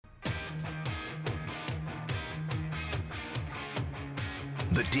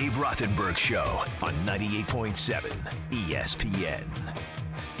The Dave Rothenberg Show on 98.7 ESPN.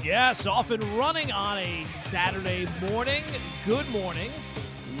 Yes, off and running on a Saturday morning. Good morning.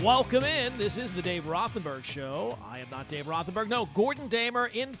 Welcome in. This is the Dave Rothenberg Show. I am not Dave Rothenberg. No, Gordon Damer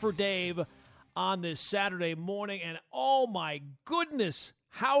in for Dave on this Saturday morning. And oh my goodness,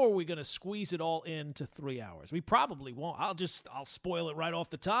 how are we going to squeeze it all into 3 hours? We probably won't. I'll spoil it right off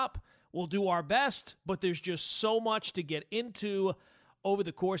the top. We'll do our best, but there's just so much to get into over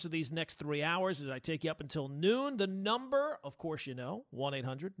the course of these next 3 hours as I take you up until noon. The number, of course, you know,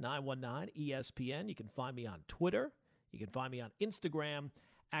 1-800-919-ESPN. You can find me on Twitter. You can find me on Instagram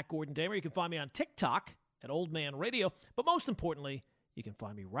at Gordon Damer. You can find me on TikTok at Old Man Radio. But most importantly, you can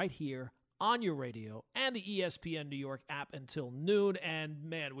find me right here on your radio and the ESPN New York app until noon. And,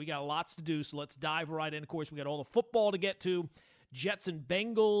 man, we got lots to do, so let's dive right in. Of course, we got all the football to get to. Jets and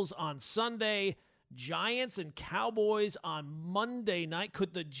Bengals on Sunday. Giants and Cowboys on Monday night.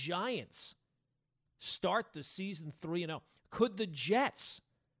 Could the Giants start the season 3-0? Could the Jets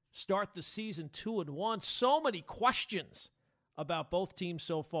start the season 2-1? So many questions about both teams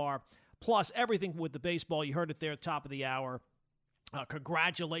so far, plus everything with the baseball. You heard it there at the top of the hour.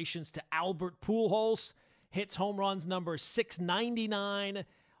 Congratulations to Albert Pujols. Hits home runs number 699,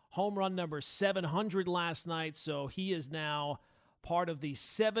 home run number 700 last night. So he is now part of the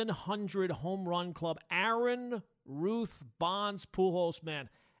 700 home run club. Aaron Ruth Bonds Pujols, man.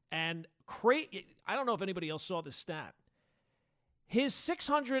 And I don't know if anybody else saw this stat. His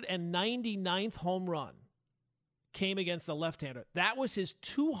 699th home run came against a left-hander. That was his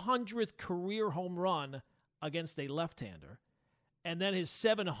 200th career home run against a left-hander. And then his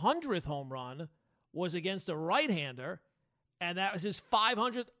 700th home run was against a right-hander. And that was his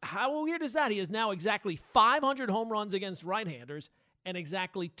 500th. How weird is that? He has now exactly 500 home runs against right-handers and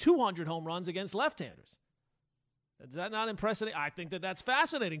exactly 200 home runs against left-handers. Is that not impressive? I think that's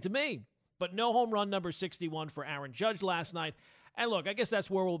fascinating to me. But no home run number 61 for Aaron Judge last night. And look, I guess that's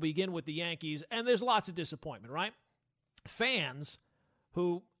where we'll begin with the Yankees. And there's lots of disappointment, right? Fans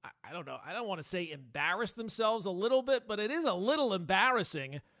who, I don't know, I don't want to say embarrass themselves a little bit, but it is a little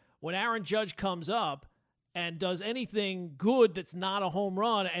embarrassing when Aaron Judge comes up and does anything good that's not a home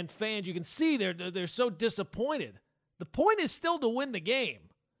run, and fans, you can see they're so disappointed. The point is still to win the game.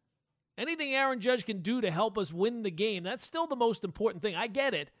 Anything Aaron Judge can do to help us win the game, that's still the most important thing. I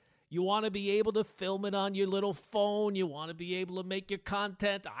get it. You want to be able to film it on your little phone. You want to be able to make your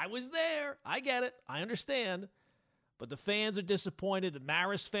content. I was there. I get it. I understand. But the fans are disappointed. The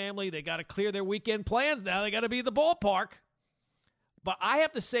Maris family, they got to clear their weekend plans now. They got to be at the ballpark. But I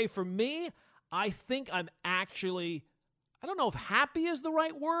have to say, for me, I think I'm actually, I don't know if happy is the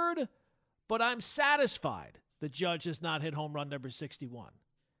right word, but I'm satisfied the Judge has not hit home run number 61.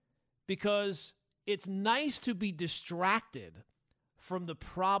 Because it's nice to be distracted from the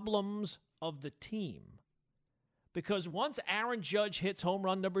problems of the team. Because once Aaron Judge hits home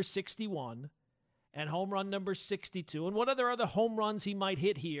run number 61 and home run number 62, and what other home runs he might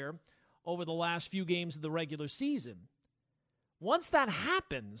hit here over the last few games of the regular season, once that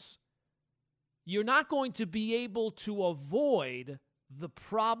happens, you're not going to be able to avoid the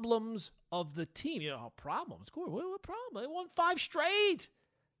problems of the team. You know, problems? What problem? They won 5 straight.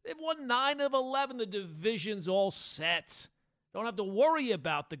 They've won 9 of 11. The division's all set. Don't have to worry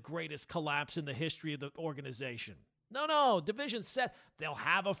about the greatest collapse in the history of the organization. No, division set. They'll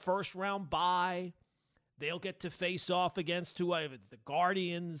have a first-round bye. They'll get to face off against if it's the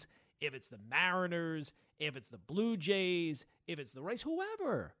Guardians, if it's the Mariners, if it's the Blue Jays, if it's the Rays,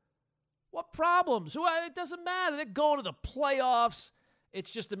 whoever. What problems? It doesn't matter. They're going to the playoffs.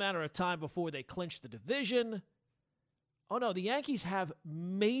 It's just a matter of time before they clinch the division. Oh, no, the Yankees have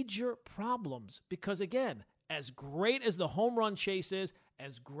major problems because, again, as great as the home run chase is,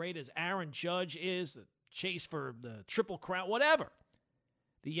 as great as Aaron Judge is, the chase for the Triple Crown, whatever,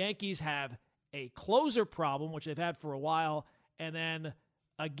 the Yankees have a closer problem, which they've had for a while, and then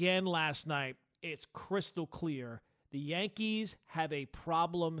again last night, it's crystal clear. The Yankees have a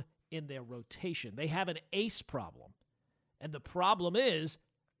problem in their rotation. They have an ace problem, and the problem is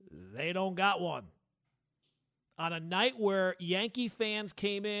they don't got one. On a night where Yankee fans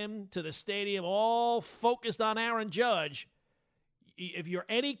came in to the stadium all focused on Aaron Judge, if you're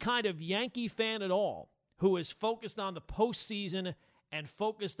any kind of Yankee fan at all who is focused on the postseason and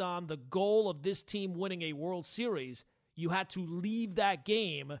focused on the goal of this team winning a World Series, you had to leave that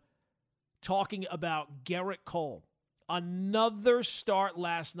game talking about Garrett Cole. Another start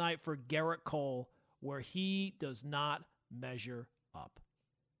last night for Garrett Cole where he does not measure up.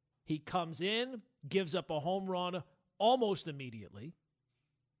 He comes in, gives up a home run almost immediately.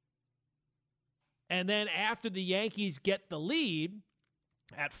 And then after the Yankees get the lead,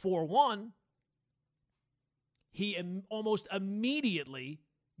 at 4-1, he almost immediately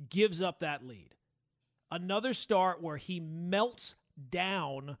gives up that lead. Another start where he melts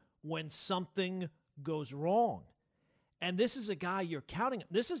down when something goes wrong. And this is a guy you're counting on.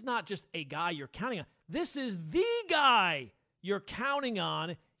 This is not just a guy you're counting on. This is the guy you're counting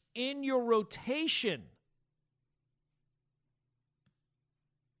on in your rotation.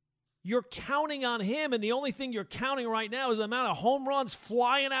 You're counting on him, and the only thing you're counting right now is the amount of home runs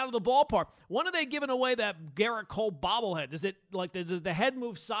flying out of the ballpark. When are they giving away that Garrett Cole bobblehead? Does the head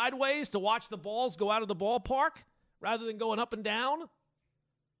move sideways to watch the balls go out of the ballpark rather than going up and down?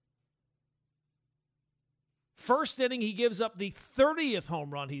 First inning, he gives up the 30th home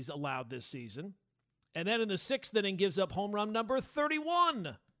run he's allowed this season. And then in the 6th inning, gives up home run number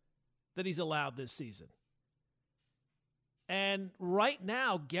 31 that he's allowed this season. And right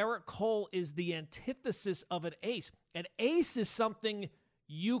now, Garrett Cole is the antithesis of an ace. An ace is something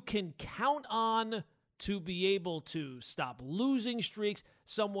you can count on to be able to stop losing streaks,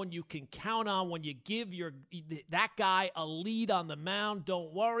 someone you can count on when you give that guy a lead on the mound.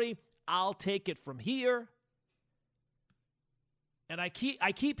 Don't worry, I'll take it from here. And I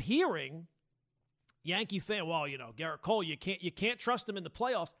keep hearing Yankee fan, well, Garrett Cole, you can't trust him in the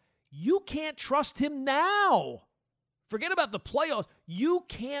playoffs. You can't trust him now. Forget about the playoffs. You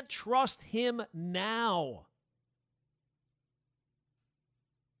can't trust him now.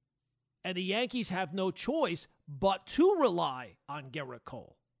 And the Yankees have no choice but to rely on Garrett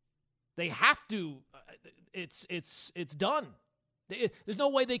Cole. They have to. It's done. There's no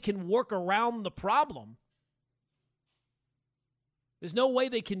way they can work around the problem. There's no way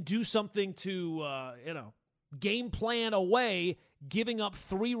they can do something to, game plan away, giving up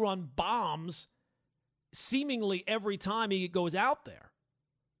 3-run bombs seemingly every time he goes out there.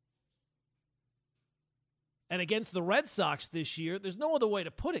 And against the Red Sox this year, there's no other way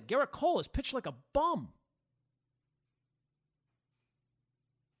to put it. Garrett Cole has pitched like a bum.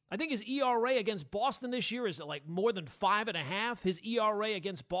 I think his ERA against Boston this year is like more than 5.5. His ERA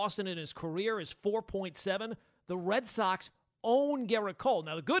against Boston in his career is 4.7. The Red Sox own Garrett Cole.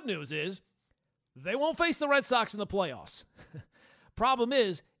 Now, the good news is they won't face the Red Sox in the playoffs. Problem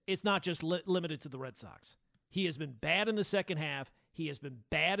is, it's not just limited to the Red Sox. He has been bad in the second half. He has been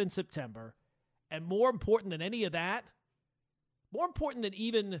bad in September. And more important than any of that, more important than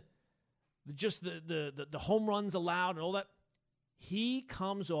even just the home runs allowed and all that, he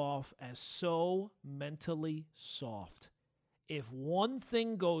comes off as so mentally soft. If one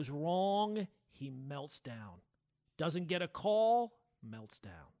thing goes wrong, he melts down. Doesn't get a call, melts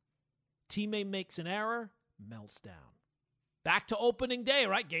down. Teammate makes an error, melts down. Back to opening day,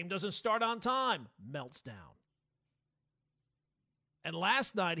 right? Game doesn't start on time, melts down. And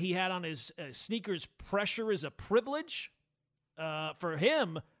last night he had on his sneakers, pressure is a privilege. For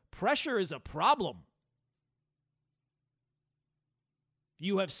him, pressure is a problem.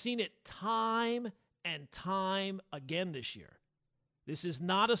 You have seen it time and time again this year. This is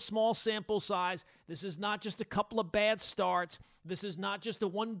not a small sample size. This is not just a couple of bad starts. This is not just a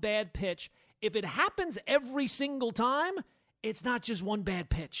one bad pitch. If it happens every single time, it's not just one bad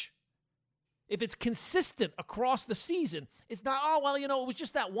pitch. If it's consistent across the season, it's not, it was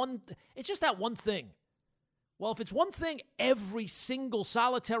just that one, it's just that one thing. Well, if it's one thing every single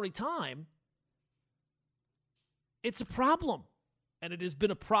solitary time, it's a problem. And it has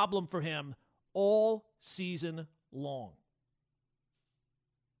been a problem for him all season long.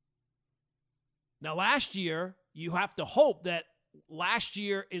 Now, last year, you have to hope that last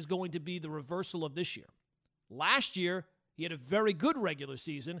year is going to be the reversal of this year. Last year, he had a very good regular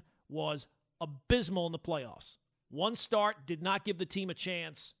season, was abysmal in the playoffs. One start, did not give the team a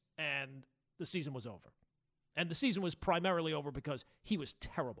chance, and the season was over. And the season was primarily over because he was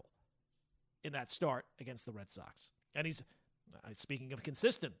terrible in that start against the Red Sox. And he's, speaking of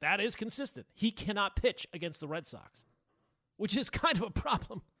consistent, that is consistent. He cannot pitch against the Red Sox, which is kind of a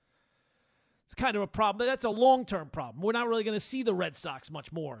problem. It's kind of a problem. That's a long-term problem. We're not really going to see the Red Sox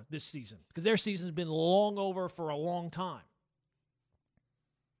much more this season because their season's been long over for a long time.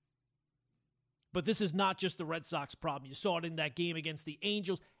 But this is not just the Red Sox problem. You saw it in that game against the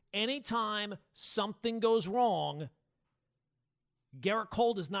Angels. Anytime something goes wrong, Garrett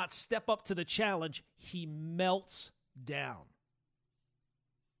Cole does not step up to the challenge. He melts down.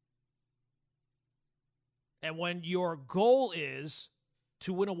 And when your goal is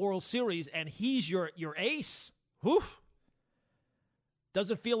to win a World Series and he's your ace,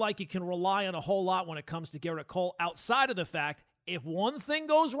 doesn't feel like you can rely on a whole lot when it comes to Garrett Cole outside of the fact if one thing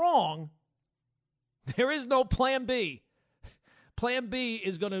goes wrong, there is no plan B. Plan B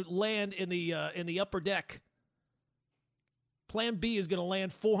is going to land in the upper deck. Plan B is going to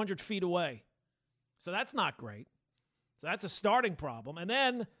land 400 feet away. So that's not great. So that's a starting problem. And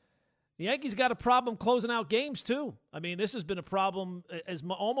then the Yankees got a problem closing out games, too. I mean, this has been a problem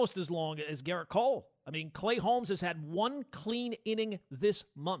almost as long as Garrett Cole. I mean, Clay Holmes has had one clean inning this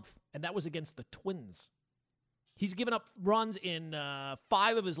month, and that was against the Twins. He's given up runs in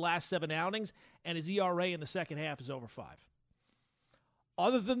 5 of his last 7 outings, and his ERA in the second half is over 5.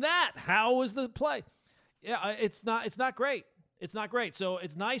 Other than that, how was the play? Yeah, it's not great. It's not great. So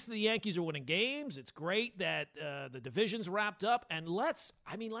it's nice that the Yankees are winning games. It's great that the division's wrapped up. And let's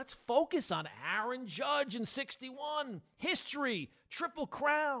focus on Aaron Judge in 61. History, Triple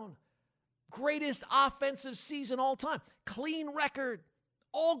Crown, greatest offensive season all time, clean record,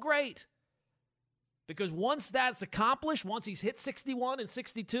 all great. Because once that's accomplished, once he's hit 61 and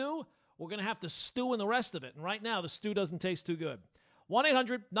 62, we're going to have to stew in the rest of it. And right now, the stew doesn't taste too good.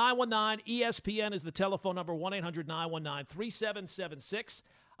 1-800-919-ESPN is the telephone number, 1-800-919-3776.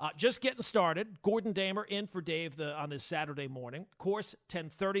 Just getting started. Gordon Damer in for Dave on this Saturday morning. Of course,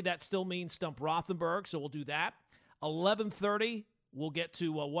 10:30, that still means Stump Rothenberg, so we'll do that. 11:30, we'll get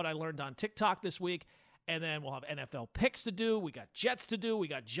to what I learned on TikTok this week. And then we'll have NFL picks to do. We got Jets to do. We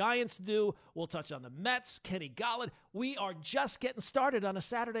got Giants to do. We'll touch on the Mets, Kenny Golladay. We are just getting started on a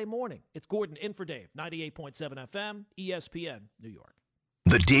Saturday morning. It's Gordon in for Dave, 98.7 FM, ESPN, New York.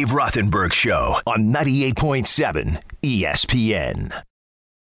 The Dave Rothenberg Show on 98.7 ESPN.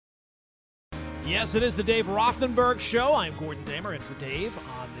 Yes, it is the Dave Rothenberg Show. I'm Gordon Damer in for Dave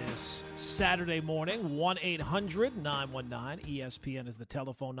on this Saturday morning. 1-800-919-ESPN is the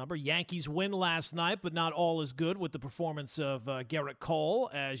telephone number. Yankees win last night, but not all is good with the performance of Garrett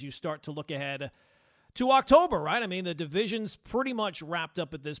Cole as you start to look ahead to October, right? I mean, the division's pretty much wrapped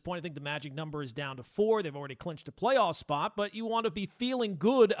up at this point. I think the magic number is down to 4. They've already clinched a playoff spot, but you want to be feeling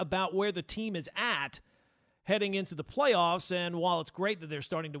good about where the team is at heading into the playoffs. And while it's great that they're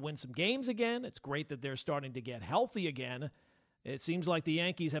starting to win some games again, it's great that they're starting to get healthy again, it seems like the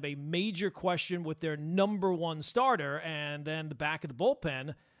Yankees have a major question with their number one starter, and then the back of the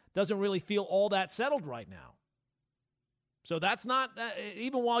bullpen doesn't really feel all that settled right now. So that's not,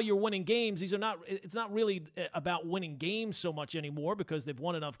 even while you're winning games, it's not really about winning games so much anymore because they've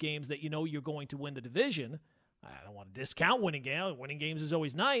won enough games that you know you're going to win the division. I don't want to discount winning games. Winning games is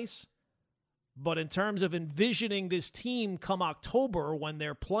always nice. But in terms of envisioning this team come October when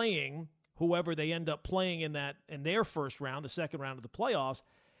they're playing whoever they end up playing in their first round, the second round of the playoffs,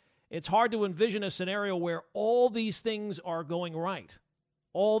 it's hard to envision a scenario where all these things are going right.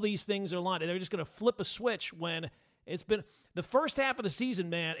 All these things are lined. They're just going to flip a switch when it's been the first half of the season,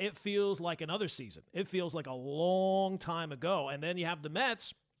 man, it feels like another season. It feels like a long time ago. And then you have the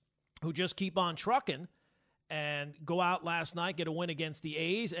Mets who just keep on trucking and go out last night, get a win against the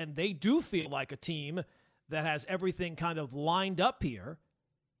A's, and they do feel like a team that has everything kind of lined up here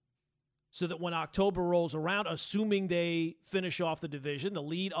so that when October rolls around, assuming they finish off the division, the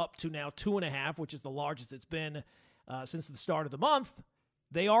lead up to now 2.5, which is the largest it's been since the start of the month,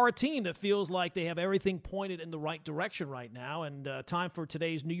 they are a team that feels like they have everything pointed in the right direction right now. And time for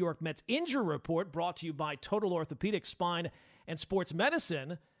today's New York Mets injury report, brought to you by Total Orthopedic Spine and Sports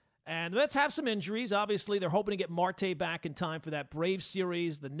Medicine. And the Mets have some injuries. Obviously, they're hoping to get Marte back in time for that Braves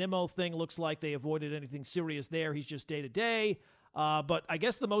series. The Nimmo thing looks like they avoided anything serious there. He's just day-to-day. But I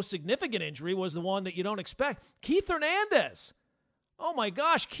guess the most significant injury was the one that you don't expect. Keith Hernandez. Oh, my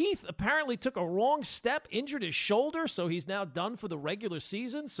gosh. Keith apparently took a wrong step, injured his shoulder, so he's now done for the regular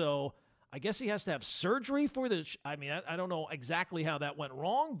season. So I guess he has to have surgery for the I don't know exactly how that went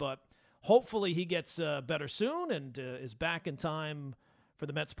wrong, but hopefully he gets better soon and is back in time for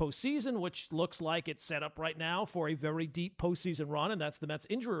the Mets postseason, which looks like it's set up right now for a very deep postseason run, and that's the Mets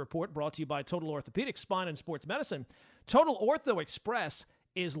injury report brought to you by Total Orthopedic Spine and Sports Medicine. Total Ortho Express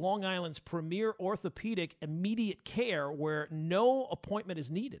is Long Island's premier orthopedic immediate care where no appointment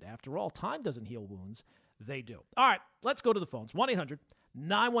is needed. After all, time doesn't heal wounds. They do. All right, let's go to the phones.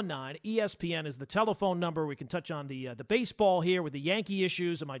 1-800-919-ESPN is the telephone number. We can touch on the baseball here with the Yankee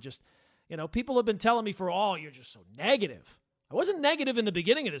issues. People have been telling me you're just so negative. I wasn't negative in the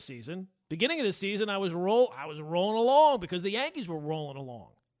beginning of the season. Beginning of the season, I was rolling along because the Yankees were rolling along.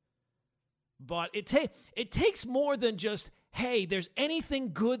 But it takes more than just, hey, there's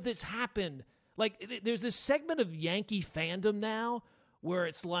anything good that's happened. Like, there's this segment of Yankee fandom now where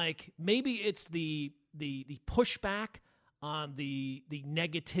it's like maybe it's the pushback on the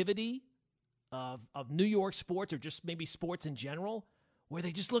negativity of New York sports or just maybe sports in general, where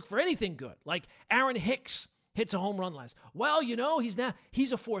they just look for anything good. Like Aaron Hicks hits a home run last. Well,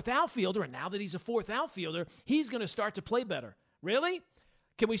 he's a fourth outfielder, and now that he's a fourth outfielder, he's going to start to play better. Really?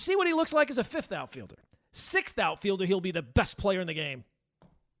 Can we see what he looks like as a fifth outfielder? Sixth outfielder, he'll be the best player in the game,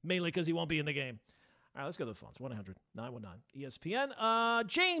 mainly because he won't be in the game. All right, let's go to the phones. 1-800-919-ESPN.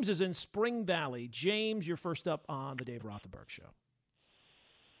 James is in Spring Valley. James, you're first up on the Dave Rothenberg Show.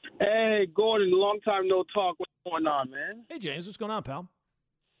 Hey, Gordon, long time no talk. What's going on, man? Hey, James, what's going on, pal?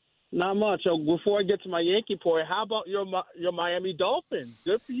 Not much. So before I get to my Yankee point, how about your Miami Dolphins?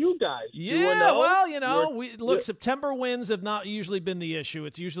 Good for you guys. Yeah, well, September wins have not usually been the issue.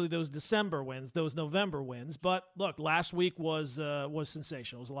 It's usually those December wins, those November wins. But look, last week was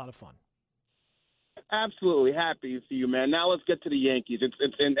sensational. It was a lot of fun. Absolutely happy for you, man. Now let's get to the Yankees.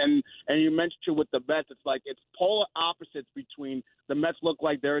 And you mentioned with the Mets, it's like it's polar opposites between the Mets look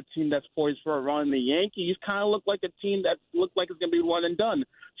like they're a team that's poised for a run, and the Yankees kind of look like a team that look like it's going to be one and done.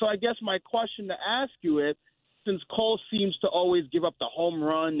 So I guess my question to ask you is, since Cole seems to always give up the home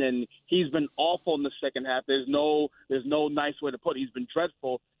run and he's been awful in the second half, there's no nice way to put it. He's been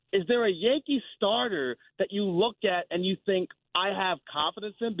dreadful. Is there a Yankee starter that you look at and you think, I have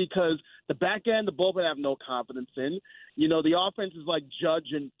confidence in? Because the back end, the bullpen, I have no confidence in. You know, the offense is like Judge,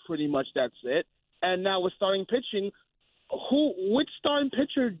 and pretty much that's it. And now with starting pitching, which starting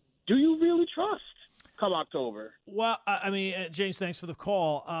pitcher do you really trust come October? Well, I mean, James, thanks for the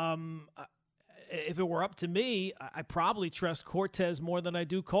call. If it were up to me, I probably trust Cortez more than I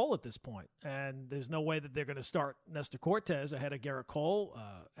do Cole at this point. And there's no way that they're going to start Nestor Cortez ahead of Garrett Cole.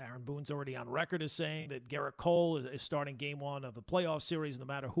 Aaron Boone's already on record as saying that Garrett Cole is starting game one of the playoff series no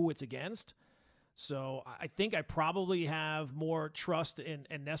matter who it's against. So I think I probably have more trust in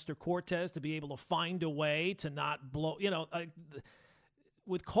Nestor Cortez to be able to find a way to not blow. You know,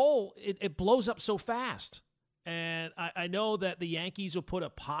 with Cole, it blows up so fast. And I know that the Yankees will put a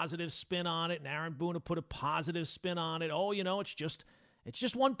positive spin on it, and Aaron Boone will put a positive spin on it. Oh, you know, it's just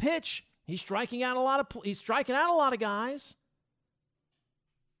one pitch. He's striking out a lot of guys.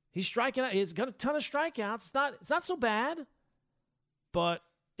 He's striking out. He's got a ton of strikeouts. It's not so bad. But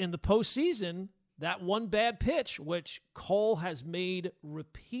in the postseason, that one bad pitch, which Cole has made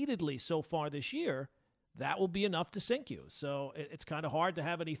repeatedly so far this year, that will be enough to sink you. So it's kind of hard to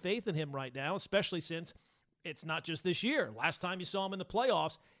have any faith in him right now, especially since it's not just this year. Last time you saw him in the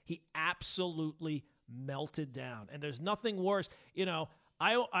playoffs, he absolutely melted down. And there's nothing worse. You know,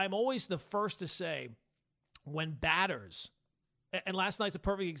 I'm always the first to say when batters, and last night's a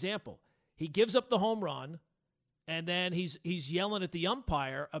perfect example, he gives up the home run, and then he's yelling at the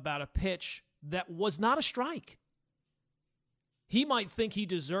umpire about a pitch that was not a strike. He might think he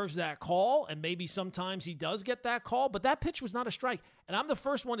deserves that call, and maybe sometimes he does get that call, but that pitch was not a strike. And I'm the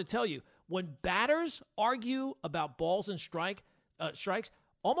first one to tell you, when batters argue about balls and strikes,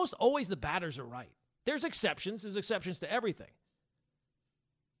 almost always the batters are right. There's exceptions. There's exceptions to everything.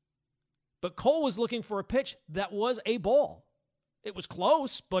 But Cole was looking for a pitch that was a ball. It was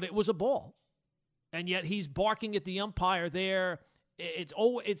close, but it was a ball. And yet he's barking at the umpire there. It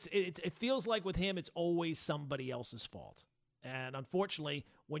feels like with him, it's always somebody else's fault. And unfortunately,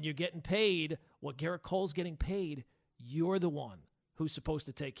 when you're getting paid what Garrett Cole's getting paid, you're the one who's supposed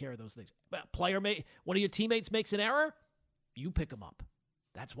to take care of those things. One of your teammates makes an error, you pick them up.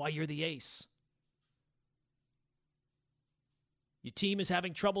 That's why you're the ace. Your team is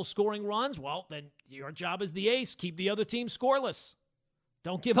having trouble scoring runs, well, then your job as the ace, keep the other team scoreless.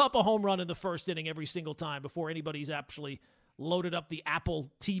 Don't give up a home run in the first inning every single time before anybody's actually loaded up the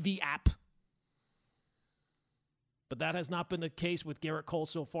Apple TV app. But that has not been the case with Garrett Cole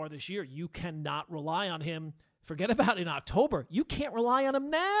so far this year. You cannot rely on him. Forget about in October. You can't rely on him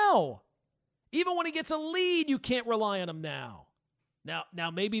now. Even when he gets a lead, you can't rely on him now. Now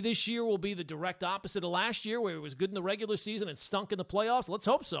maybe this year will be the direct opposite of last year where he was good in the regular season and stunk in the playoffs. Let's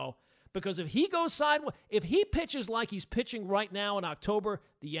hope so. Because if he goes sideways, if he pitches like he's pitching right now in October,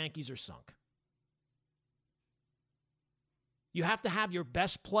 the Yankees are sunk. You have to have your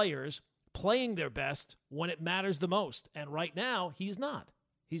best players playing their best when it matters the most. And right now, he's not.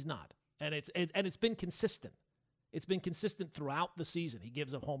 He's not. And it's been consistent. It's been consistent throughout the season. He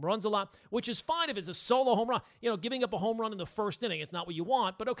gives up home runs a lot, which is fine if it's a solo home run. You know, giving up a home run in the first inning, it's not what you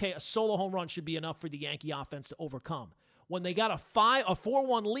want, but okay, a solo home run should be enough for the Yankee offense to overcome. When they got a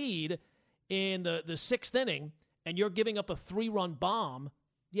 4-1 lead in the sixth inning, and you're giving up a 3-run bomb,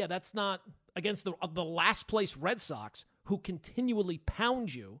 yeah, that's not against the last place Red Sox, who continually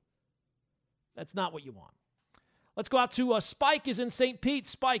pound you. That's not what you want. Let's go out to Spike is in St. Pete.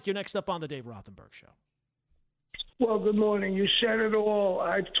 Spike, you're next up on the Dave Rothenberg Show. Well, good morning. You said it all.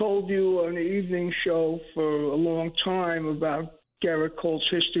 I've told you on the evening show for a long time about Garrett Cole's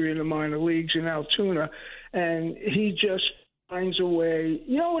history in the minor leagues in Altoona, and he just finds a way.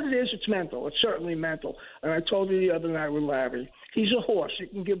 You know what it is? It's mental. It's certainly mental. And I told you the other night with Larry, He's a horse. You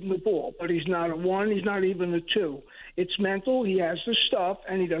can give him the ball, but he's not a 1. He's not even a 2. It's mental. He has the stuff,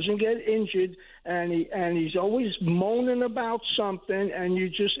 and he doesn't get injured, and he's always moaning about something, and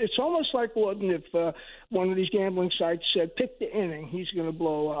it's almost like, Gordon, if one of these gambling sites said, pick the inning, he's going to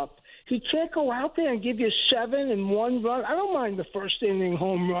blow up. He can't go out there and give you 7 and 1 run. I don't mind the first inning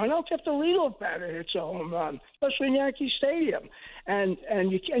home run. I don't care if the leadoff batter hits a home run, especially in Yankee Stadium. And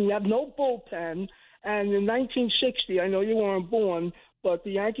you have no bullpen. And in 1960, I know you weren't born, but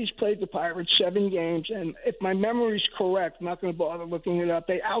the Yankees played the Pirates 7 games. And if my memory's correct, I'm not going to bother looking it up,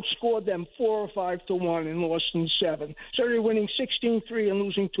 they outscored them 4 or 5 to 1 and lost in 7. So they're winning 16-3 and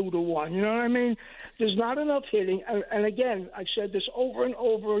losing 2 to 1. You know what I mean? There's not enough hitting. And again, I've said this over and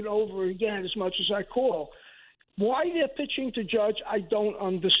over and over again as much as I call. Why they're pitching to Judge, I don't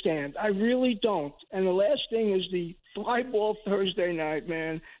understand. I really don't. And the last thing is the fly ball Thursday night,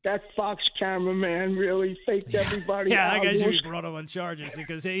 man. That Fox cameraman really faked everybody out. Yeah, that guy should be brought up on charges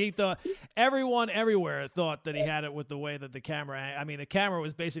because he thought everyone everywhere thought that he had it with the way that the camera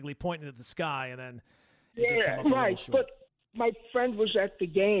was basically pointing at the sky, and then right. But my friend was at the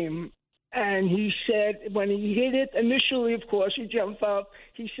game, and he said when he hit it initially, of course, he jumped up.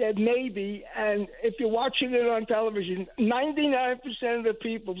 He said maybe, and if you're watching it on television, 99% of the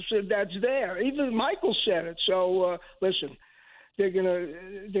people said that's there. Even Michael said it. So listen,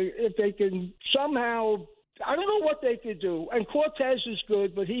 if they can somehow. I don't know what they could do. And Cortez is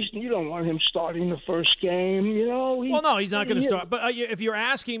good, but you don't want him starting the first game, you know. Well, no, he's not going to start. But if you're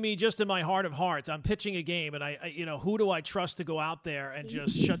asking me just in my heart of hearts, I'm pitching a game, and who do I trust to go out there and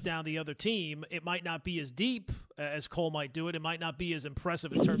just shut down the other team? It might not be as deep as Cole might do it. It might not be as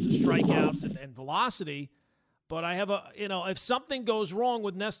impressive in terms of strikeouts and velocity. But I have if something goes wrong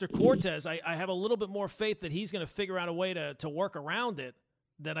with Nestor Cortez, I have a little bit more faith that he's going to figure out a way to work around it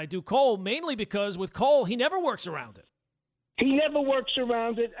than I do Cole, mainly because with Cole, he never works around it. He never works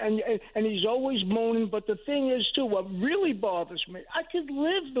around it, and he's always moaning. But the thing is, too, what really bothers me, I could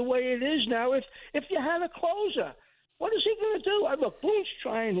live the way it is now if you had a closer. What is he going to do? Look, Boone's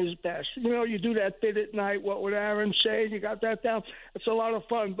trying his best. You know, you do that bit at night, what would Aaron say? You got that down. It's a lot of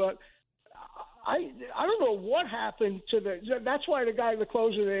fun, but I don't know what happened to that's why the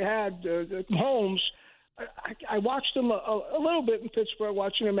closer they had, Holmes, I watched him a little bit in Pittsburgh,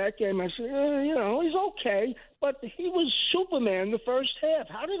 watching him that game. I said, he's okay, but he was Superman the first half.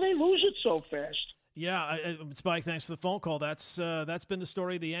 How did they lose it so fast? Yeah, Spike, thanks for the phone call. That's been the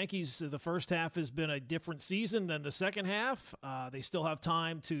story of the Yankees. The first half has been a different season than the second half. They still have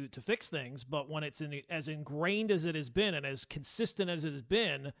time to fix things, but when it's as ingrained as it has been and as consistent as it has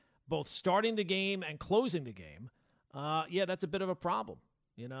been, both starting the game and closing the game, that's a bit of a problem,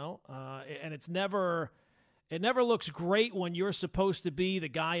 and it's never... It never looks great when you're supposed to be the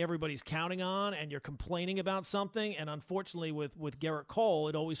guy everybody's counting on and you're complaining about something. And unfortunately, with Garrett Cole,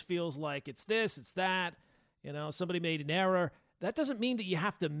 it always feels like it's this, it's that. Somebody made an error. That doesn't mean that you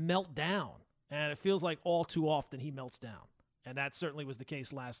have to melt down. And it feels like all too often he melts down. And that certainly was the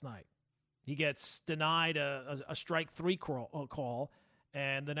case last night. He gets denied a strike 3 call,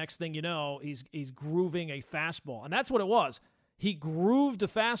 and the next thing you know, he's grooving a fastball. And that's what it was. He grooved a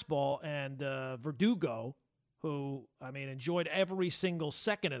fastball, and Verdugo, who, enjoyed every single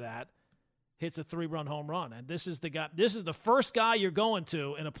second of that, hits a 3-run home run. And this is the first guy you're going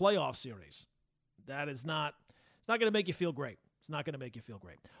to in a playoff series. That is not, it's not going to make you feel great. It's not going to make you feel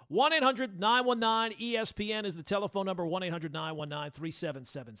great. 1-800-919-ESPN is the telephone number,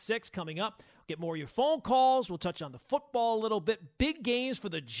 1-800-919-3776. Coming up, get more of your phone calls. We'll touch on the football a little bit. Big games for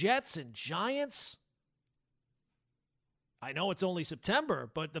the Jets and Giants. I know it's only September,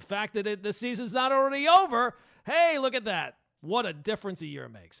 but the fact that the season's not already over, hey, look at that. What a difference a year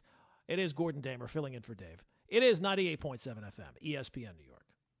makes. It is Gordon Damer filling in for Dave. It is 98.7 FM, ESPN New York.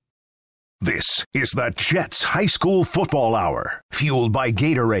 This is the Jets High School Football Hour, fueled by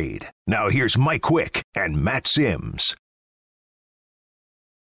Gatorade. Now here's Mike Quick and Matt Sims.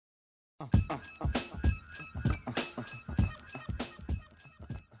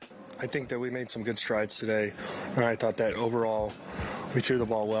 I think that we made some good strides today, and I thought that overall we threw the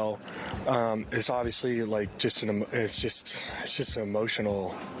ball well. It's obviously like it's just an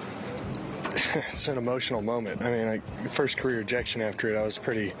emotional. It's an emotional moment. First career ejection after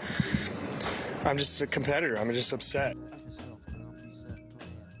it, I'm just a competitor. I'm just upset.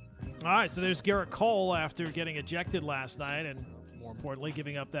 All right, so there's Garrett Cole after getting ejected last night and, more importantly,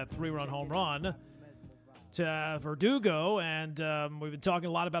 giving up that 3-run home run. to Verdugo, and we've been talking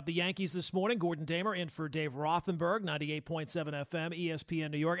a lot about the Yankees this morning. Gordon Damer in for Dave Rothenberg, 98.7 FM,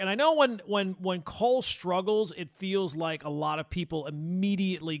 ESPN New York. And I know when Cole struggles, it feels like a lot of people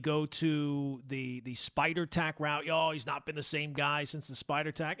immediately go to the spider tack route. Oh, he's not been the same guy since the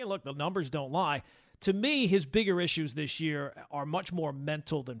spider tack. And look, the numbers don't lie. To me, his bigger issues this year are much more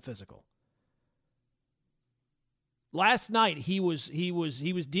mental than physical. Last night he was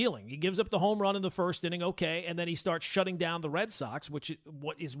dealing. He gives up the home run in the first inning, okay, and then he starts shutting down the Red Sox, which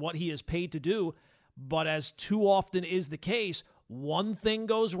is what he is paid to do. But as too often is the case, one thing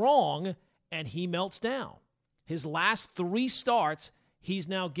goes wrong and he melts down. His last 3 starts, he's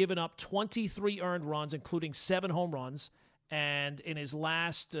now given up 23 earned runs, including 7 home runs. And in his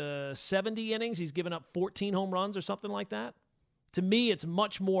last 70 innings, he's given up 14 home runs or something like that. To me, it's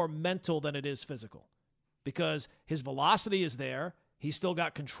much more mental than it is physical. Because his velocity is there. He's still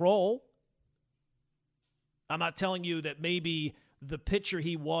got control. I'm not telling you that maybe the pitcher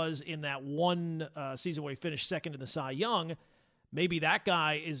he was in that one season where he finished second in the Cy Young, maybe that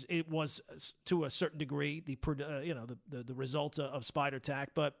guy was to a certain degree the result of spider tack.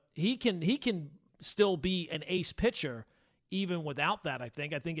 But he can still be an ace pitcher even without that. I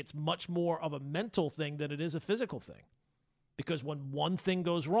think it's much more of a mental thing than it is a physical thing. Because when one thing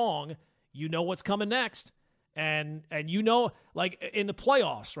goes wrong, you know what's coming next. And you know, like in the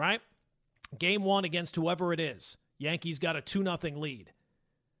playoffs, right? Game 1 against whoever it is, Yankees got a 2-0 lead.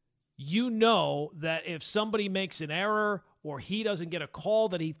 You know that if somebody makes an error or he doesn't get a call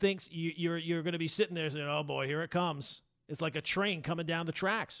that he thinks you're going to be sitting there saying, oh boy, here it comes. It's like a train coming down the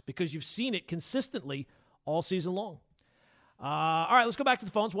tracks because you've seen it consistently all season long. All right, let's go back to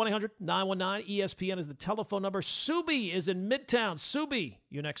the phones. 1-800-919-ESPN is the telephone number. Subi is in Midtown. Subi,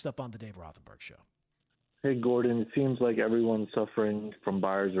 you're next up on the Dave Rothenberg Show. Hey, Gordon, it seems like everyone's suffering from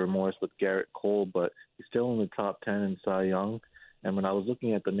buyer's remorse with Garrett Cole, but he's still in the top 10 in Cy Young. And when I was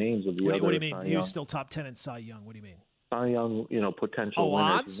looking at the names of the what do you mean? He's still top 10 in Cy Young. What do you mean? Cy Young, potential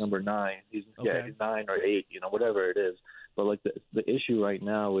winners. Odds? He's number 9. He's 9 or 8, whatever it is. But like the issue right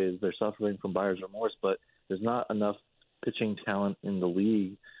now is they're suffering from buyer's remorse, but there's not enough pitching talent in the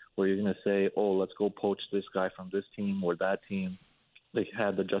league where you're going to say, oh, let's go poach this guy from this team or that team. They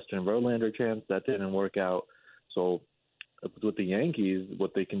had the Justin Verlander chance. That didn't work out. So with the Yankees,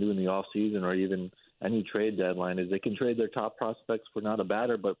 what they can do in the offseason or even any trade deadline is they can trade their top prospects for not a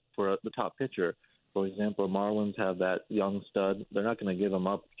batter but for the top pitcher. For example, Marlins have that young stud. They're not going to give him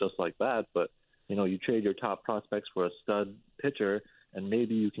up just like that, but, you trade your top prospects for a stud pitcher and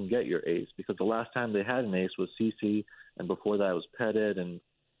maybe you can get your ace because the last time they had an ace was CeCe and before that was Pettit and,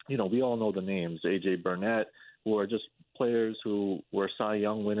 we all know the names, A.J. Burnett, who are just players who were Cy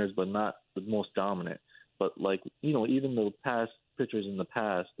Young winners but not the most dominant. But, even the past pitchers in the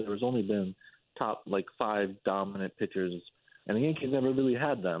past, there has only been top, 5 dominant pitchers. And the Yankees never really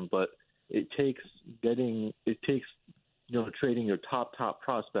had them. But it takes trading your top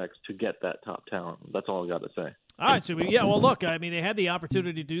prospects to get that top talent. That's all I got to say. All right, so look, they had the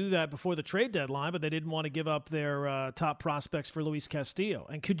opportunity to do that before the trade deadline, but they didn't want to give up their top prospects for Luis Castillo.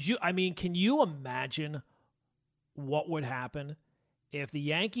 And can you imagine what would happen if the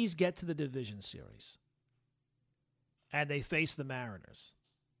Yankees get to the division series and they face the Mariners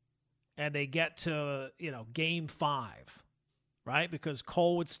and they get to, game 5, right? Because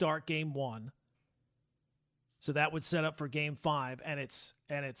Cole would start game 1. So that would set up for game 5, and it's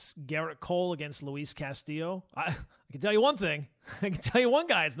Garrett Cole against Luis Castillo. I can tell you one thing. I can tell you one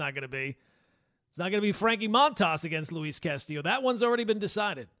guy it's not going to be. It's not going to be Frankie Montas against Luis Castillo. That one's already been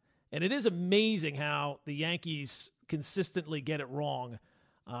decided. And it is amazing how the Yankees consistently get it wrong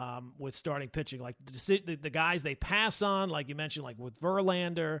with starting pitching. Like the guys they pass on, like you mentioned, like with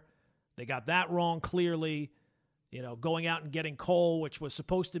Verlander, they got that wrong clearly. Going out and getting Cole, which was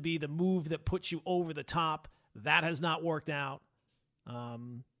supposed to be the move that puts you over the top. That has not worked out.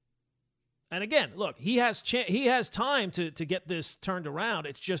 And again, look, he has time to get this turned around.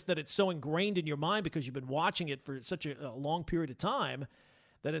 It's just that it's so ingrained in your mind because you've been watching it for such a long period of time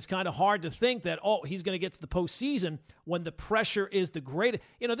that it's kind of hard to think that, he's going to get to the postseason when the pressure is the greatest.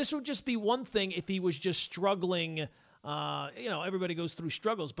 This would just be one thing if he was just struggling. Everybody goes through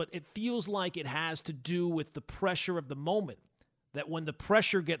struggles, but it feels like it has to do with the pressure of the moment, that when the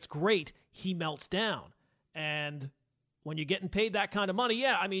pressure gets great, he melts down. And when you're getting paid that kind of money,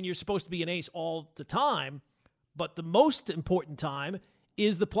 you're supposed to be an ace all the time, but the most important time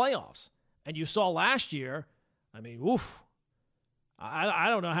is the playoffs. And you saw last year, I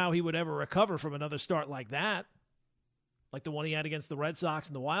don't know how he would ever recover from another start like that, like the one he had against the Red Sox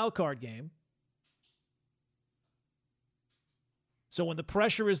in the wild card game. So when the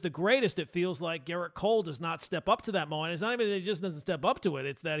pressure is the greatest, it feels like Gerrit Cole does not step up to that moment. It's not even that he just doesn't step up to it.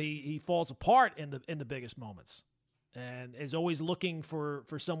 It's that he falls apart in the biggest moments and is always looking for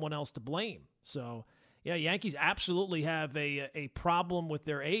someone else to blame. So, yeah, Yankees absolutely have a problem with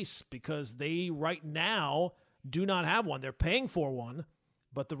their ace because they right now do not have one. They're paying for one,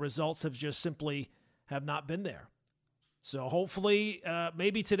 but the results have just simply have not been there. So hopefully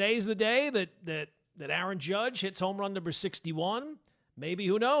maybe today's the day that Aaron Judge hits home run number 61. Maybe,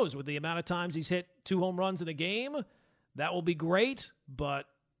 who knows, with the amount of times he's hit 2 home runs in a game, that will be great. But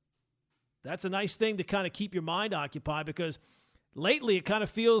that's a nice thing to kind of keep your mind occupied because lately it kind of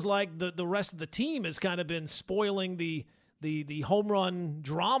feels like the rest of the team has kind of been spoiling the home run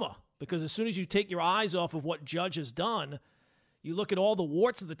drama because as soon as you take your eyes off of what Judge has done, you look at all the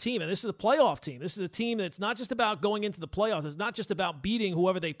warts of the team, and this is a playoff team. This is a team that's not just about going into the playoffs. It's not just about beating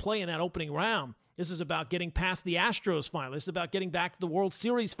whoever they play in that opening round. This is about getting past the Astros final. This is about getting back to the World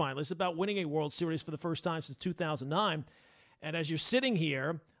Series final. This is about winning a World Series for the first time since 2009. And as you're sitting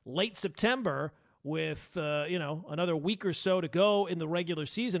here late September with another week or so to go in the regular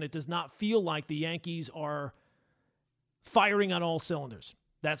season, it does not feel like the Yankees are firing on all cylinders.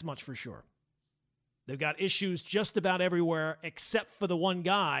 That's much for sure. They've got issues just about everywhere except for the one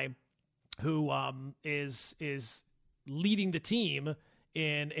guy who is leading the team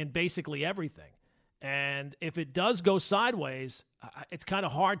in basically everything. And if it does go sideways, it's kind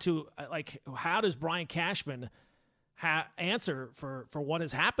of hard to, how does Brian Cashman answer for what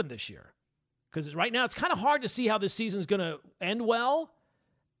has happened this year? Because right now it's kind of hard to see how this season's going to end well.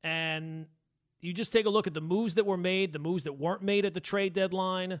 And you just take a look at the moves that were made, the moves that weren't made at the trade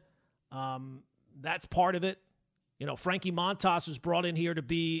deadline. That's part of it. Frankie Montas was brought in here to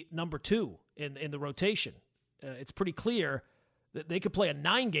be number 2 in the rotation. It's pretty clear that they could play a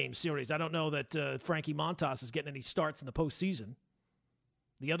 9-game series. I don't know that Frankie Montas is getting any starts in the postseason.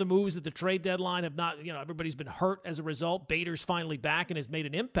 The other moves at the trade deadline have not, everybody's been hurt as a result. Bader's finally back and has made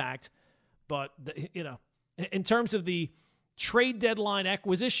an impact. But, in terms of the trade deadline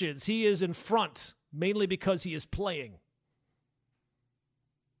acquisitions, he is in front, mainly because he is playing.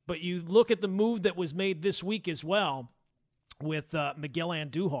 But you look at the move that was made this week as well with Miguel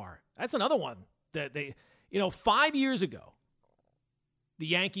Andujar. That's another one that they, 5 years ago, the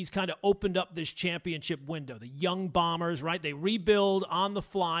Yankees kind of opened up this championship window. The young Bombers, right? They rebuild on the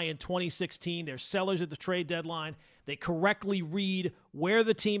fly in 2016. They're sellers at the trade deadline. They correctly read where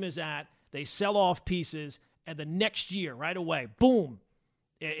the team is at. They sell off pieces. And the next year, right away, boom,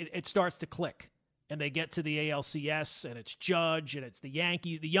 it starts to click. And they get to the ALCS, and it's Judge, and it's the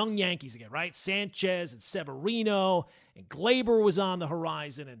Yankees, the young Yankees again, right? Sanchez and Severino, and Glaber was on the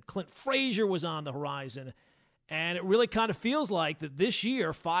horizon, and Clint Frazier was on the horizon. And it really kind of feels like that this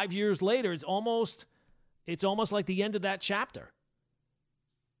year, 5 years later, it's almost like the end of that chapter.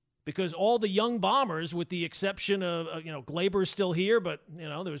 Because all the young Bombers, with the exception of, Glaber's still here, but,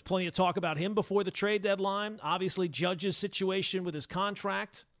 there was plenty of talk about him before the trade deadline. Obviously, Judge's situation with his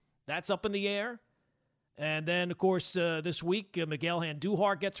contract, that's up in the air. And then, of course, this week, Miguel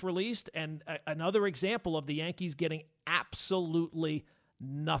Andujar gets released. And another example of the Yankees getting absolutely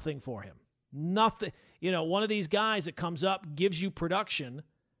nothing for him. Nothing. One of these guys that comes up, gives you production,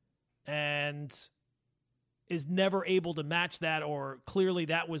 and is never able to match that, or clearly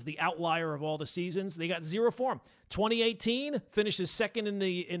that was the outlier of all the seasons. They got zero for him. 2018 finishes second in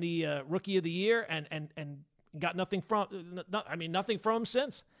the Rookie of the Year, and got nothing from. Nothing from him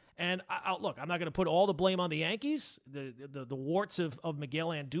since. And look, I'm not going to put all the blame on the Yankees. The warts of Miguel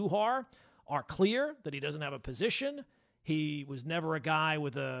Andujar are clear, that he doesn't have a position. He was never a guy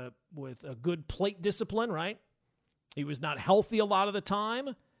with a good plate discipline, right? He was not healthy a lot of the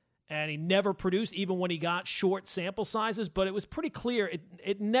time, and he never produced, even when he got short sample sizes. But it was pretty clear.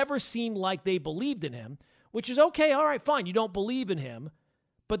 It never seemed like they believed in him, which is okay. All right, fine. You don't believe in him,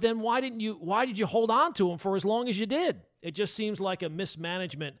 but then why did you hold on to him for as long as you did? It just seems like a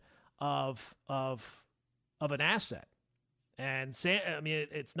mismanagement of an asset. And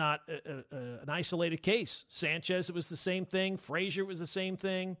it's not an isolated case. Sanchez, it was the same thing. Frazier was the same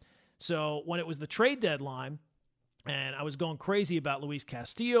thing. So when it was the trade deadline, and I was going crazy about Luis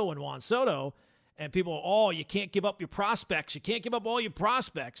Castillo and Juan Soto, and people, you can't give up your prospects. You can't give up all your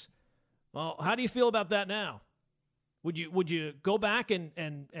prospects. Well, how do you feel about that now? Would you go back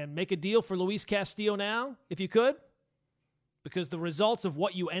and make a deal for Luis Castillo now, if you could? Because the results of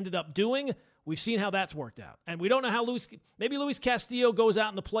what you ended up doing, we've seen how that's worked out. And we don't know how maybe Luis Castillo goes out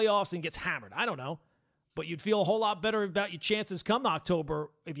in the playoffs and gets hammered. I don't know. But you'd feel a whole lot better about your chances come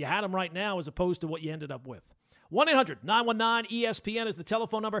October if you had him right now as opposed to what you ended up with. 1-800-919-ESPN is the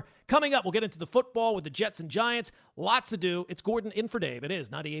telephone number. Coming up, we'll get into the football with the Jets and Giants. Lots to do. It's Gordon in for Dave. It is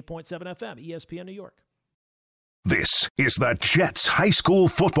 98.7 FM, ESPN New York. This is the Jets High School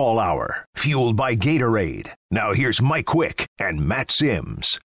Football Hour, fueled by Gatorade. Now here's Mike Quick and Matt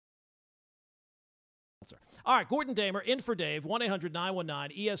Sims. All right, Gordon Damer in for Dave.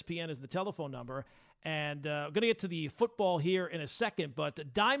 1-800-919-ESPN is the telephone number. And I'm going to get to the football here in a second,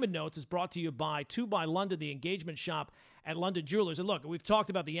 but Diamond Notes is brought to you by 2 by London, the engagement shop at London Jewelers. And look, we've talked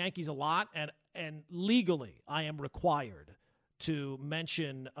about the Yankees a lot, and legally I am required to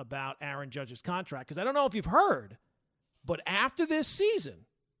mention about Aaron Judge's contract, because I don't know if you've heard, but after this season,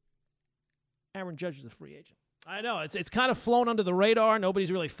 Aaron Judge is a free agent. I know it's kind of flown under the radar.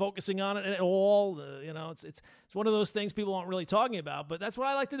 Nobody's really focusing on it at all. It's one of those things people aren't really talking about. But that's what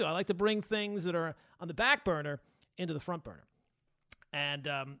I like to do. I like to bring things that are on the back burner into the front burner. And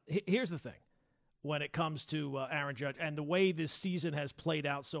here's the thing: when it comes to Aaron Judge and the way this season has played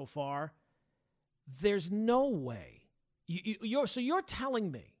out so far, there's no way. You're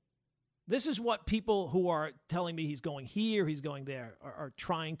telling me, this is what people who are telling me he's going here, he's going there, are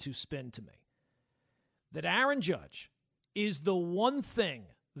trying to spin to me. That Aaron Judge is the one thing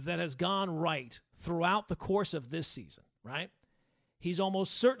that has gone right throughout the course of this season, right? He's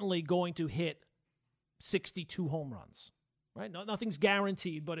almost certainly going to hit 62 home runs, right? Nothing's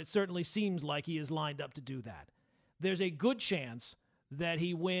guaranteed, but it certainly seems like he is lined up to do that. There's a good chance that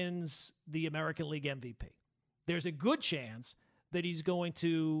he wins the American League MVP. There's a good chance that he's going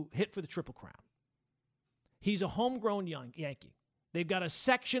to hit for the Triple Crown. He's a homegrown Yankee. They've got a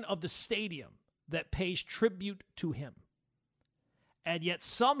section of the stadium that pays tribute to him. And yet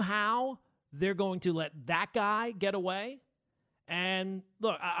somehow they're going to let that guy get away. And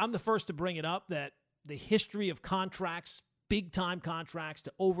look, I'm the first to bring it up that the history of contracts, big-time contracts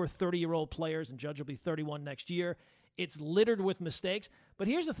to over 30-year-old players, and Judge will be 31 next year, it's littered with mistakes. But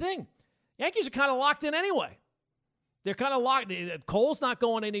here's the thing. Yankees are kind of locked in anyway. They're kind of locked. Cole's not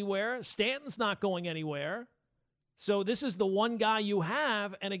going anywhere. Stanton's not going anywhere. So this is the one guy you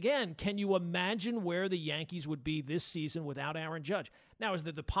have. And again, can you imagine where the Yankees would be this season without Aaron Judge? Now, is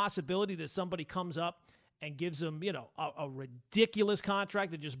there the possibility that somebody comes up and gives him, a ridiculous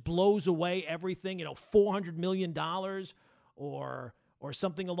contract that just blows away everything, $400 million or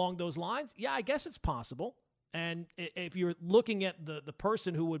something along those lines? Yeah, I guess it's possible. And if you're looking at the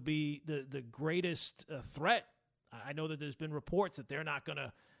person who would be the greatest threat, I know that there's been reports that they're not going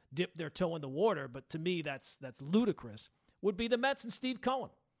to dip their toe in the water, but to me that's ludicrous, would be the Mets and Steve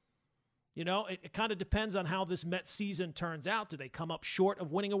Cohen. It kind of depends on how this Mets season turns out. Do they come up short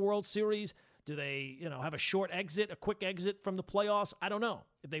of winning a World Series? Do they, have a short exit, a quick exit from the playoffs? I don't know.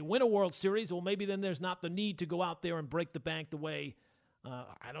 If they win a World Series, well, maybe then there's not the need to go out there and break the bank the way,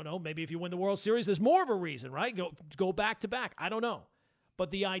 I don't know, maybe if you win the World Series, there's more of a reason, right? Go back to back. I don't know. But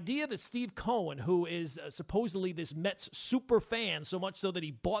the idea that Steve Cohen, who is supposedly this Mets super fan, so much so that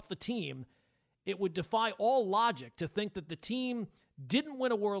he bought the team, it would defy all logic to think that the team didn't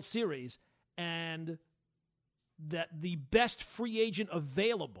win a World Series and that the best free agent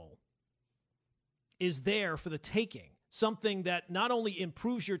available is there for the taking. Something that not only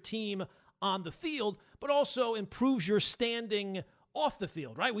improves your team on the field, but also improves your standing off the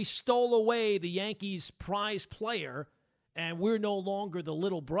field, right? We stole away the Yankees' prize player, and we're no longer the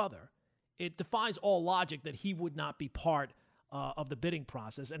little brother. It defies all logic that he would not be part of the bidding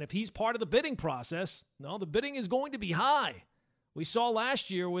process. And if he's part of the bidding process, the bidding is going to be high. We saw last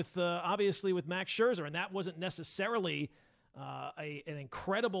year with, obviously, with Max Scherzer, and that wasn't necessarily an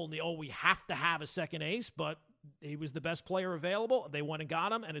incredible, we have to have a second ace, but he was the best player available. They went and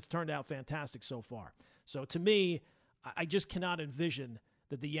got him, and it's turned out fantastic so far. So to me, I just cannot envision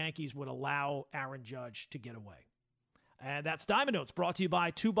that the Yankees would allow Aaron Judge to get away. And that's Diamond Notes, brought to you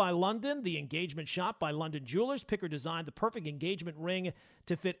by 2 by London, the engagement shop by London Jewelers. Pick or design the perfect engagement ring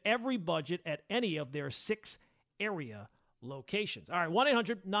to fit every budget at any of their 6 area locations. All right,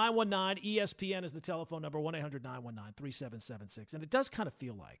 1-800-919-ESPN is the telephone number, 1-800-919-3776. And it does kind of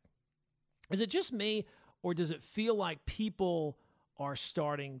feel like, is it just me, or does it feel like people are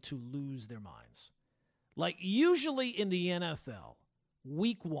starting to lose their minds? Like usually in the NFL,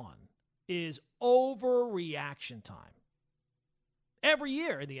 week 1 is overreaction time. Every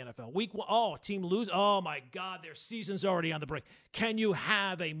year in the NFL, week 1, team lose. Oh, my God, their season's already on the brink. Can you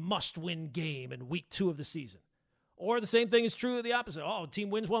have a must-win game in week 2 of the season? Or the same thing is true of the opposite. Team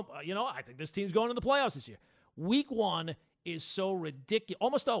wins one. I think this team's going to the playoffs this year. Week 1 is so ridiculous,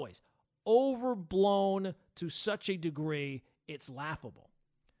 almost always overblown to such a degree, it's laughable.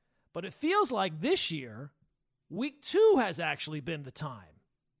 But it feels like this year, week 2 has actually been the time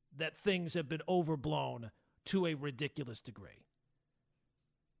that things have been overblown to a ridiculous degree.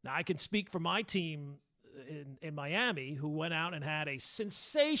 Now, I can speak for my team in Miami, who went out and had a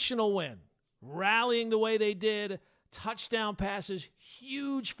sensational win, rallying the way they did, touchdown passes,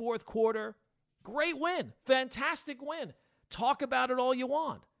 huge fourth quarter. Great win, fantastic win. Talk about it all you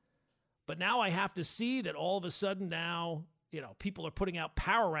want. But now I have to see that all of a sudden now, people are putting out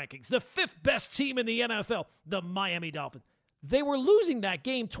power rankings. The fifth best team in the NFL, the Miami Dolphins. They were losing that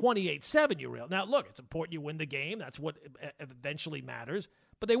game 28-7, you realize. Now, look, it's important you win the game. That's what eventually matters.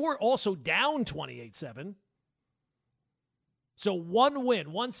 But they were also down 28-7. So one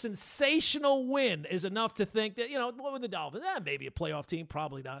win, one sensational win is enough to think that, what with the Dolphins? Maybe a playoff team,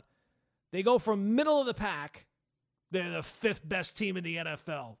 probably not. They go from middle of the pack. They're the fifth best team in the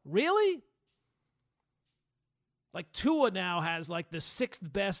NFL. Really? Like Tua now has like the sixth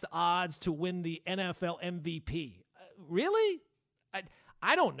best odds to win the NFL MVP. Really?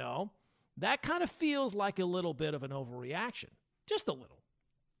 I don't know. That kind of feels like a little bit of an overreaction. Just a little.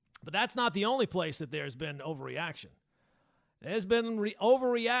 But that's not the only place that there's been overreaction. There's been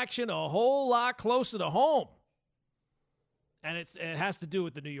overreaction a whole lot closer to home. And it has to do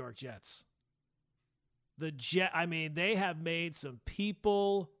with the New York Jets. They have made some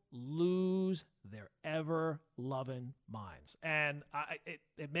people lose their ever-loving minds. And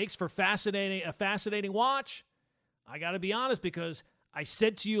it makes for a fascinating watch. I got to be honest, because I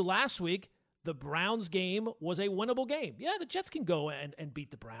said to you last week, the Browns game was a winnable game. Yeah, the Jets can go and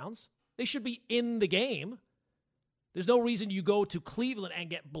beat the Browns. They should be in the game. There's no reason you go to Cleveland and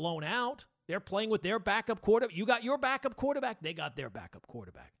get blown out. They're playing with their backup quarterback. You got your backup quarterback. They got their backup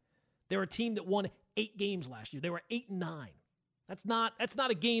quarterback. They're a team that won 8 games last year. They were 8-9. That's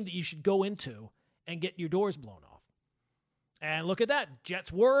not a game that you should go into and get your doors blown off. And look at that.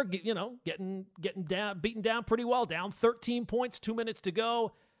 Jets were, getting down, beaten down pretty well. Down 13 points, 2 minutes to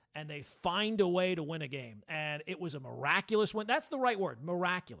go. And they find a way to win a game. And it was a miraculous win. That's the right word,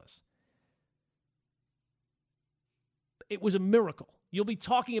 miraculous. It was a miracle. You'll be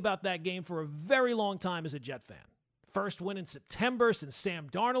talking about that game for a very long time as a Jet fan. First win in September since Sam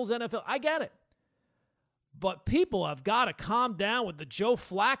Darnold's NFL. I get it. But people have got to calm down with the Joe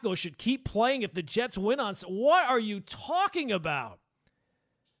Flacco should keep playing if the Jets win on. What are you talking about?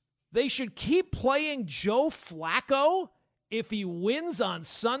 They should keep playing Joe Flacco if he wins on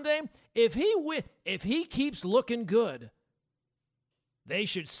Sunday. If he keeps looking good, they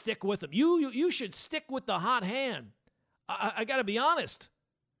should stick with him. You should stick with the hot hand. I got to be honest.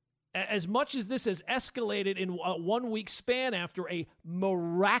 As much as this has escalated in a 1 week span after a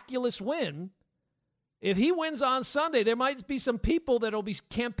miraculous win, if he wins on Sunday, there might be some people that will be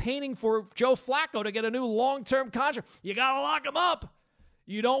campaigning for Joe Flacco to get a new long-term contract. You got to lock him up.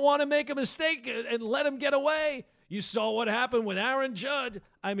 You don't want to make a mistake and let him get away. You saw what happened with Aaron Judge.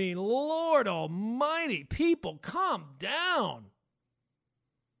 I mean, Lord almighty, people, calm down.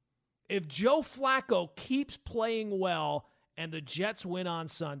 If Joe Flacco keeps playing well and the Jets win on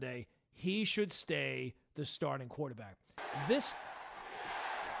Sunday, he should stay the starting quarterback. That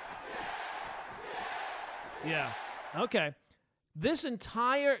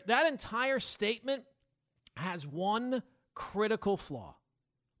entire statement has one critical flaw.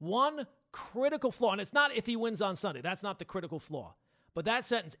 One critical flaw. And it's not if he wins on Sunday. That's not the critical flaw. But that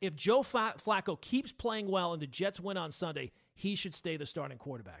sentence, if Joe Flacco keeps playing well and the Jets win on Sunday, he should stay the starting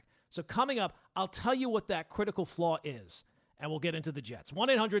quarterback. So coming up, I'll tell you what that critical flaw is, and we'll get into the Jets.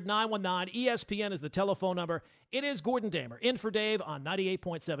 1-800-919-ESPN is the telephone number. It is Gordon Damer, in for Dave on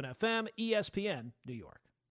 98.7 FM, ESPN, New York.